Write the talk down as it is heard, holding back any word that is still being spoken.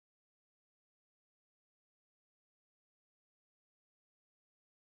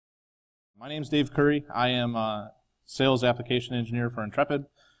My name's Dave Curry. I am a sales application engineer for Intrepid,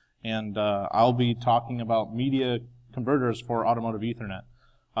 and I'll be talking about media converters for Automotive Ethernet.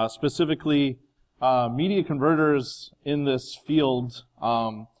 Specifically, media converters in this field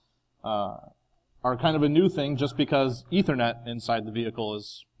are kind of a new thing just because Ethernet inside the vehicle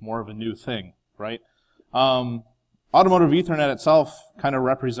is more of a new thing, right? Automotive Ethernet itself kind of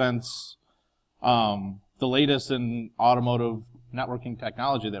represents the latest in automotive networking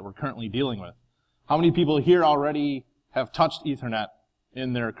technology that we're currently dealing with. How many people here already have touched Ethernet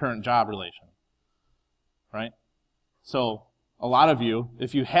in their current job relation? Right? So a lot of you,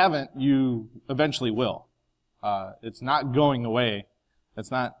 if you haven't, you eventually will. It's not going away.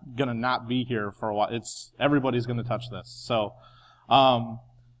 It's not going to not be here for a while. Everybody's going to touch this. So all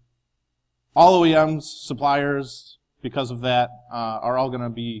OEMs, suppliers, because of that, are all going to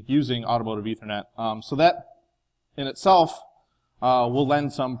be using Automotive Ethernet. So that in itself will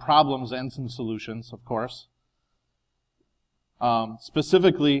lend some problems and some solutions, of course.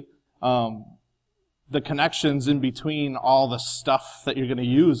 Specifically, the connections in between all the stuff that you're going to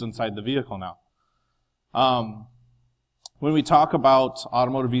use inside the vehicle now. When we talk about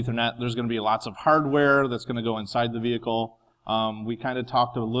Automotive Ethernet, there's going to be lots of hardware that's going to go inside the vehicle. We kind of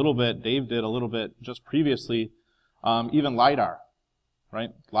talked a little bit, Dave did a little bit just previously, even LiDAR, right?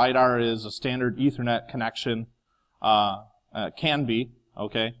 LiDAR is a standard Ethernet connection. Can be,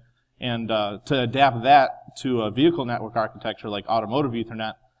 okay? And to adapt that to a vehicle network architecture like Automotive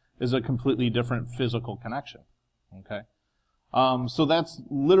Ethernet is a completely different physical connection, okay? So that's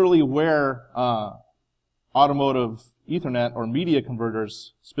literally where Automotive Ethernet or media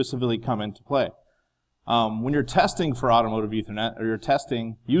converters specifically come into play. When you're testing for Automotive Ethernet or you're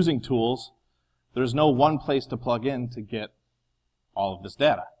testing using tools, there's no one place to plug in to get all of this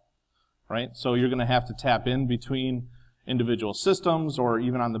data, right? So you're going to have to tap in between individual systems, or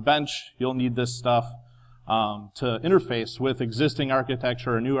even on the bench, you'll need this stuff to interface with existing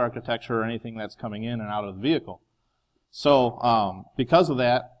architecture or new architecture or anything that's coming in and out of the vehicle. So because of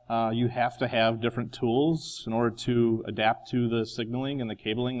that, you have to have different tools in order to adapt to the signaling and the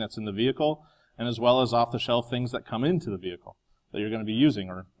cabling that's in the vehicle, and as well as off-the-shelf things that come into the vehicle that you're going to be using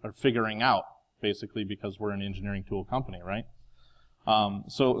or figuring out, basically, because we're an engineering tool company, right?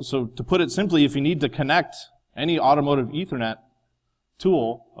 So to put it simply, if you need to connect any Automotive Ethernet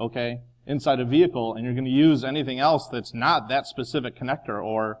tool, okay, inside a vehicle, and you're going to use anything else that's not that specific connector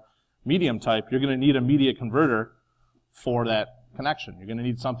or medium type, you're going to need a media converter for that connection. You're going to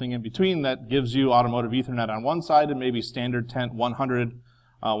need something in between that gives you Automotive Ethernet on one side and maybe standard 100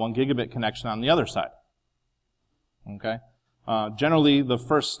 1 gigabit connection on the other side. Okay. Generally, the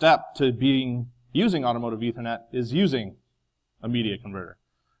first step to using Automotive Ethernet is using a media converter,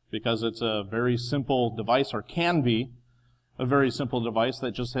 because it's a very simple device, or can be a very simple device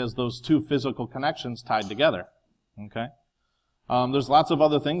that just has those two physical connections tied together. Okay. There's lots of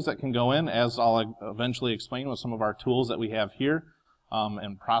other things that can go in, as I'll eventually explain with some of our tools that we have here,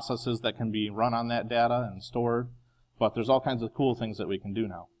 and processes that can be run on that data and stored. But there's all kinds of cool things that we can do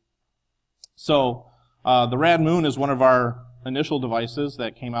now. So the Rad Moon is one of our initial devices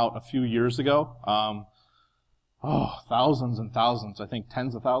that came out a few years ago. Thousands and thousands, I think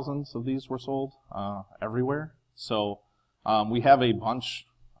tens of thousands of these were sold everywhere. So we have a bunch,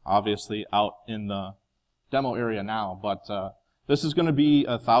 obviously, out in the demo area now, but this is going to be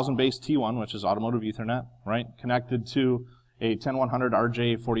a 1000 base T1, which is Automotive Ethernet, right? Connected to a 10100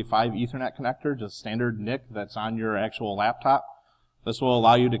 RJ45 Ethernet connector, just standard NIC that's on your actual laptop. This will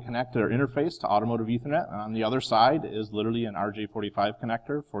allow you to connect or interface to Automotive Ethernet, and on the other side is literally an RJ45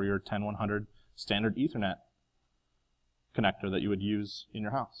 connector for your 10100 standard Ethernet connector that you would use in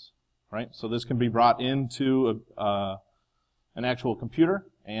your house, right? So this can be brought into an actual computer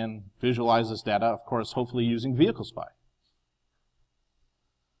and visualize this data, of course, hopefully using Vehicle Spy.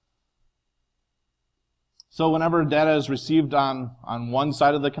 So whenever data is received on one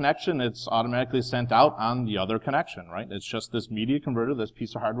side of the connection, it's automatically sent out on the other connection, right? It's just this media converter, this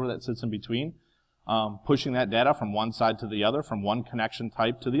piece of hardware that sits in between, pushing that data from one side to the other, from one connection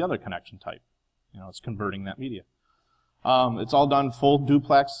type to the other connection type. You know, it's converting that media. It's all done full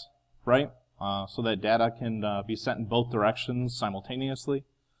duplex, right? So that data can be sent in both directions simultaneously,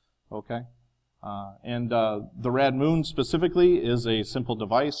 okay? The Rad Moon specifically is a simple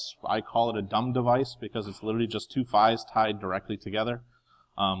device. I call it a dumb device because it's literally just two PHYs tied directly together,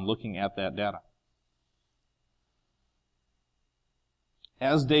 looking at that data.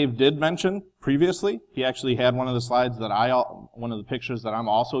 As Dave did mention previously, he actually had one of the slides that one of the pictures that I'm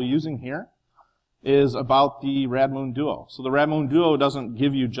also using here is about the Rad Moon Duo. So the Rad Moon Duo doesn't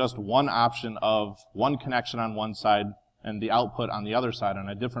give you just one option of one connection on one side and the output on the other side on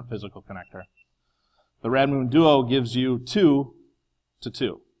a different physical connector. The Radmoon Duo gives you 2 to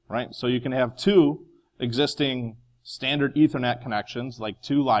 2, right? So you can have 2 existing standard Ethernet connections, like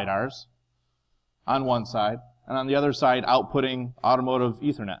 2 LiDARs on one side, and on the other side outputting Automotive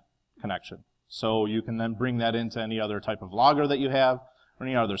Ethernet connection. So you can then bring that into any other type of logger that you have, or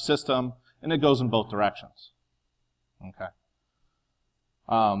any other system, and it goes in both directions. Okay.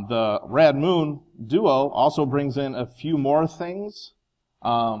 The Radmoon Duo also brings in a few more things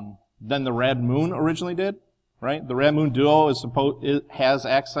than the Radmoon originally did, right? The Radmoon Duo has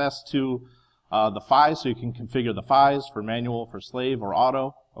access to the PHYs, so you can configure the PHYs for manual, for slave, or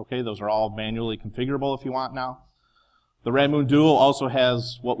auto. Okay, those are all manually configurable if you want now. The Radmoon Duo also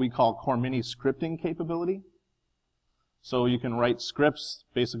has what we call Core Mini scripting capability. So you can write scripts,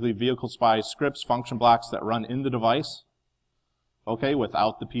 basically vehicle spy scripts, function blocks that run in the device, okay,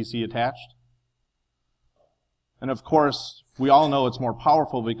 without the PC attached. And of course, we all know it's more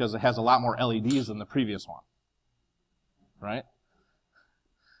powerful because it has a lot more LEDs than the previous one, right?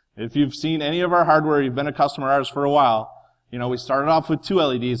 If you've seen any of our hardware, you've been a customer of ours for a while, you know, we started off with 2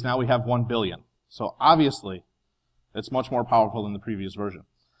 LEDs, now we have 1 billion. So obviously, it's much more powerful than the previous version.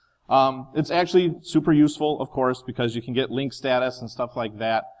 It's actually super useful, of course, because you can get link status and stuff like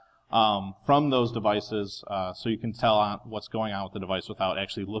that from those devices, so you can tell what's going on with the device without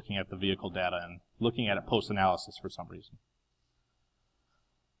actually looking at the vehicle data and looking at it post-analysis for some reason.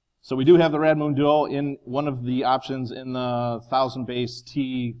 So we do have the Radmoon Duo in one of the options in the 1000 base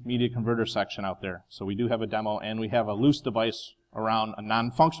T media converter section out there. So we do have a demo, and we have a loose device around a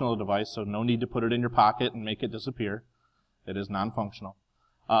non-functional device, so no need to put it in your pocket and make it disappear. It is non-functional.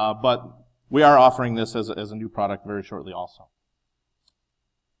 But we are offering this as a new product very shortly also.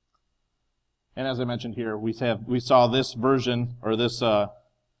 And as I mentioned here, we saw this version, or this a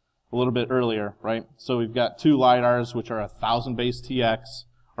little bit earlier, right? So we've got 2 LiDARs, which are 1000 base TX,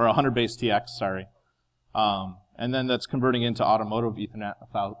 or 100 base TX, sorry. And then that's converting into Automotive Ethernet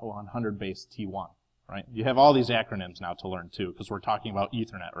 100 base T1, right? You have all these acronyms now to learn too, because we're talking about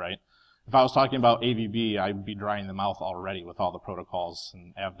Ethernet, right? If I was talking about AVB, I'd be drying the mouth already with all the protocols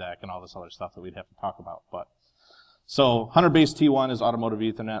and AVDEC and all this other stuff that we'd have to talk about. But so 100 base T1 is Automotive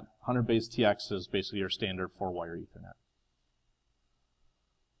Ethernet. 100 base TX is basically your standard 4-wire Ethernet.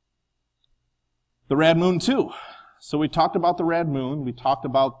 The Radmoon 2. So we talked about the Radmoon. We talked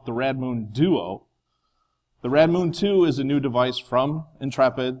about the Radmoon Duo. The Radmoon 2 is a new device from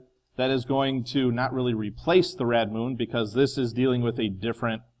Intrepid that is going to not really replace the Radmoon, because this is dealing with a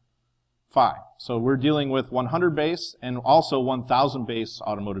different PHY. So we're dealing with 100 base and also 1000 base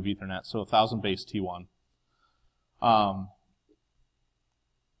Automotive Ethernet, so 1000 base T1.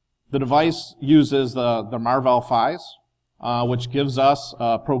 The device uses the Marvell PHYs, which gives us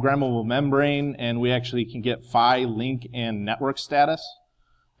a programmable membrane, and we actually can get PHY, link, and network status.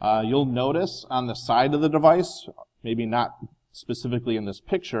 You'll notice on the side of the device, maybe not specifically in this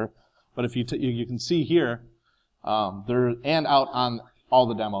picture, but if you can see here, and out on all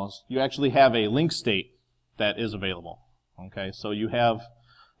the demos, you actually have a link state that is available. Okay, so you have,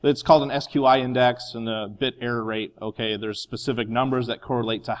 it's called an SQI index and the bit error rate. Okay, there's specific numbers that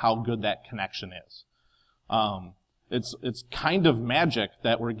correlate to how good that connection is. It's kind of magic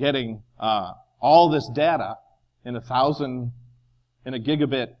that we're getting all this data in a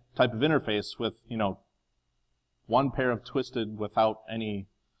gigabit type of interface with, you know, 1 pair of twisted without any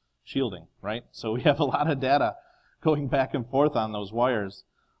shielding, right? So we have a lot of data going back and forth on those wires.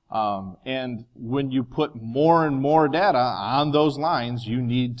 And when you put more and more data on those lines, you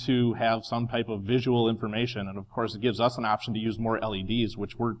need to have some type of visual information. And of course, it gives us an option to use more LEDs,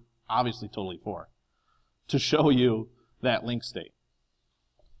 which we're obviously totally for, to show you that link state.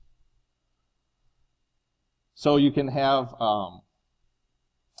 So you can have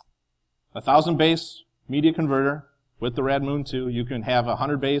 1000 base media converter with the Radmoon 2. You can have a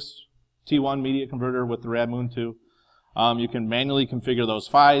 100 base T1 media converter with the Radmoon 2. You can manually configure those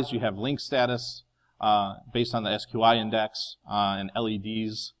PHYs. You have link status based on the SQI index and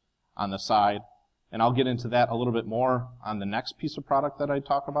LEDs on the side. And I'll get into that a little bit more on the next piece of product that I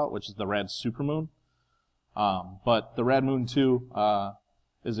talk about, which is the Rad Supermoon. But the Radmoon 2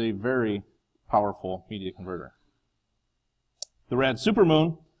 is a very powerful media converter. The Rad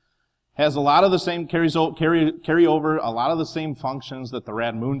Supermoon has a lot of the same, carry over a lot of the same functions that the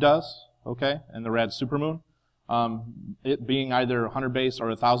Radmoon does, okay, and the Rad Supermoon. It being either 100 base or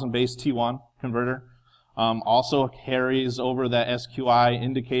 1000 base T1 converter. Also carries over that SQI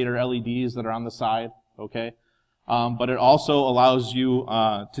indicator LEDs that are on the side, okay? But it also allows you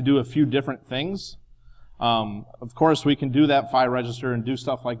to do a few different things. Of course, we can do that PHY register and do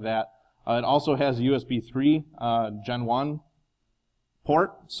stuff like that, It also has a USB 3 Gen 1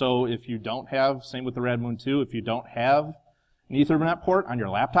 port, so if you don't have, same with the Radmoon 2, if you don't have an Ethernet port on your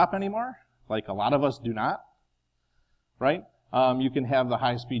laptop anymore, like a lot of us do not, right? You can have the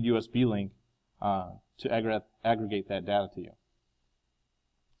high-speed USB link to aggregate that data to you.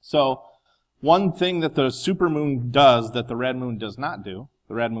 So one thing that the Supermoon does that the Radmoon does not do,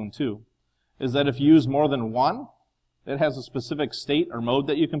 the Radmoon 2, is that if you use more than one, it has a specific state or mode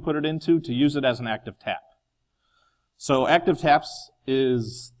that you can put it into to use it as an active tap. So active taps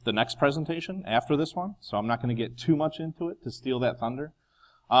is the next presentation after this one, so I'm not going to get too much into it to steal that thunder.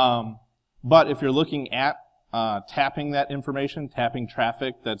 But if you're looking at tapping that information, tapping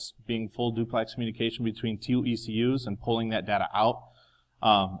traffic that's being full duplex communication between two ECUs and pulling that data out,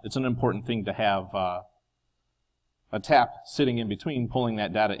 it's an important thing to have a tap sitting in between pulling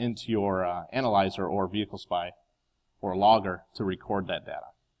that data into your analyzer or vehicle spy or logger to record that data.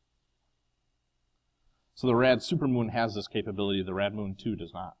 So the Rad Supermoon has this capability, the Radmoon 2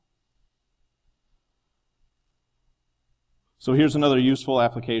 does not. So here's another useful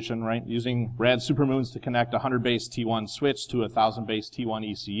application, right? Using Rad Supermoons to connect a 100 base T1 switch to a 1000 base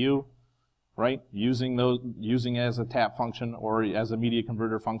T1 ECU, right? Using as a tap function or as a media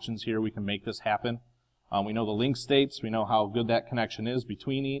converter functions here, we can make this happen. We know the link states, we know how good that connection is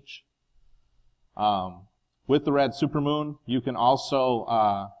between each. With the Rad Supermoon, you can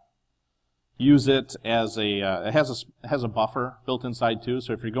also use it as it has a buffer built inside too.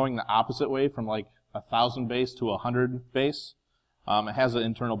 So if you're going the opposite way from like 1000 base to 100 base, it has an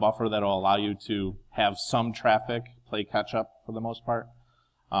internal buffer that will allow you to have some traffic play catch up for the most part.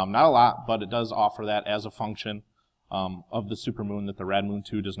 Not a lot, but it does offer that as a function of the Supermoon that the Radmoon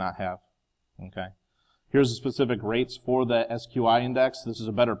 2 does not have. Okay. Here's the specific rates for the SQI index. This is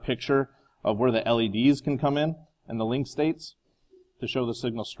a better picture of where the LEDs can come in and the link states to show the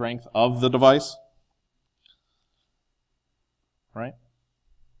signal strength of the device. Right?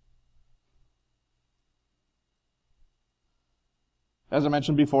 As I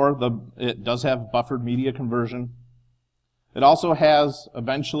mentioned before, it does have buffered media conversion. It also has,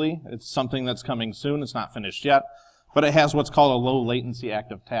 eventually, it's something that's coming soon, it's not finished yet, but it has what's called a low latency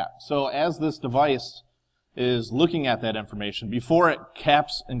active tap. So as this device is looking at that information, before it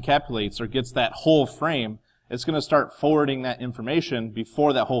encapsulates or gets that whole frame, it's going to start forwarding that information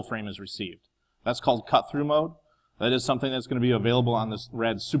before that whole frame is received. That's called cut-through mode. That is something that's going to be available on this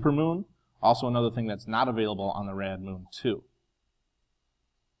Rad Supermoon. Also another thing that's not available on the Radmoon 2.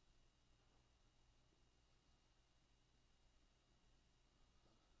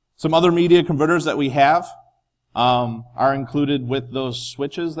 Some other media converters that we have are included with those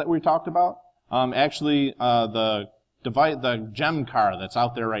switches that we talked about. Actually, the GEM car that's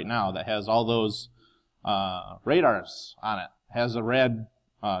out there right now that has all those radars on it has a Rad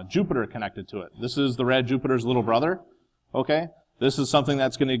Jupiter connected to it. This is the Rad Jupiter's little brother. Okay, this is something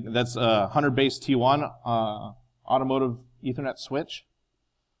that's a 100 base T1 Automotive Ethernet switch.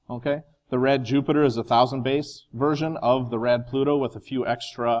 Okay, the Rad Jupiter is a 1000 base version of the Rad Pluto with a few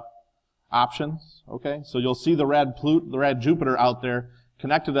extra options. Okay, so you'll see the Rad Jupiter out there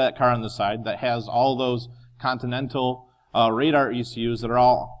connected to that car on the side that has all those Continental radar ECUs that are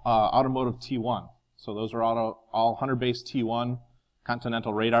all Automotive T1. So those are all 100 base T1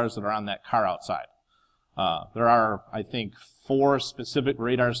 Continental radars that are on that car outside. There are, I think, 4 specific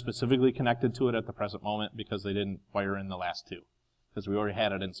radars specifically connected to it at the present moment because they didn't wire in the last 2. Because we already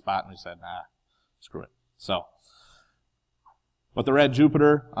had it in spot and we said, nah, screw it. So, but the Rad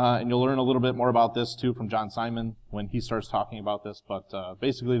Jupiter, and you'll learn a little bit more about this too from John Simon when he starts talking about this, but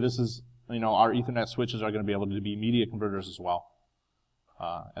basically this is, our Ethernet switches are going to be able to be media converters as well,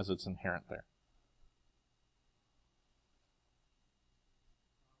 as it's inherent there.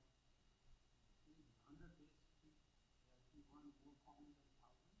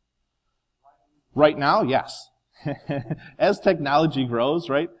 Right now, yes. As technology grows,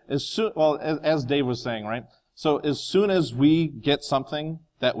 right? As Dave was saying, right? So as soon as we get something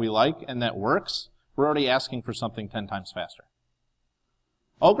that we like and that works, we're already asking for something 10 times faster.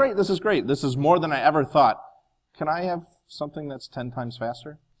 Oh, great, this is great. This is more than I ever thought. Can I have something that's 10 times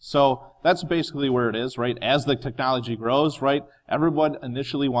faster? So that's basically where it is, right? As the technology grows, right? Everyone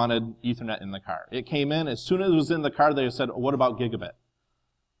initially wanted Ethernet in the car. It came in, as soon as it was in the car, they said, what about gigabit?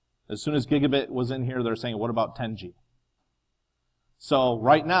 As soon as gigabit was in here, they're saying, what about 10G? So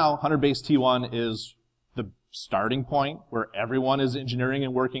right now, 100 base T1 is the starting point where everyone is engineering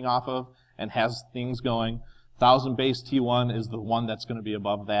and working off of and has things going. 1000 base T1 is the one that's going to be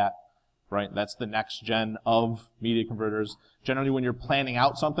above that, right? That's the next gen of media converters. Generally, when you're planning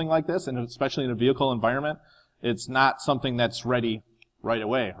out something like this, and especially in a vehicle environment, it's not something that's ready right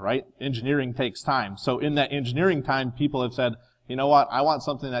away, right? Engineering takes time. So in that engineering time, people have said, you know what, I want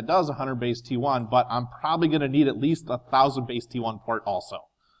something that does 100 base T1, but I'm probably going to need at least 1,000 base T1 port also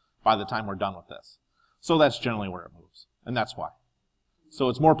by the time we're done with this. So that's generally where it moves, and that's why. So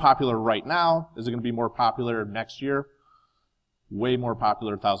it's more popular right now. Is it going to be more popular next year? Way more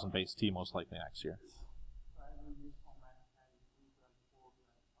popular 1,000 base T most likely next year.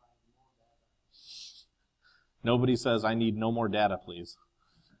 Nobody says, I need no more data, please.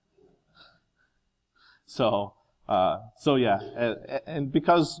 So yeah, and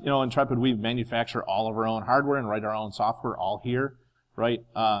because, you know, Intrepid, we manufacture all of our own hardware and write our own software all here, right?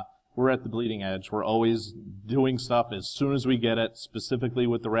 We're at the bleeding edge. We're always doing stuff as soon as we get it, specifically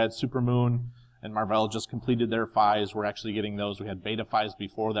with the Rad Supermoon, and Marvell just completed their PHYs. We're actually getting those. We had beta PHYs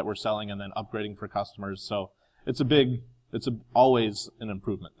before that we're selling and then upgrading for customers. So it's always an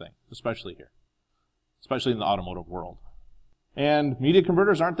improvement thing, especially here, especially in the automotive world. And media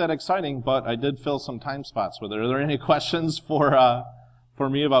converters aren't that exciting, but I did fill some time spots with it. Are there any questions for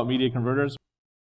me about media converters?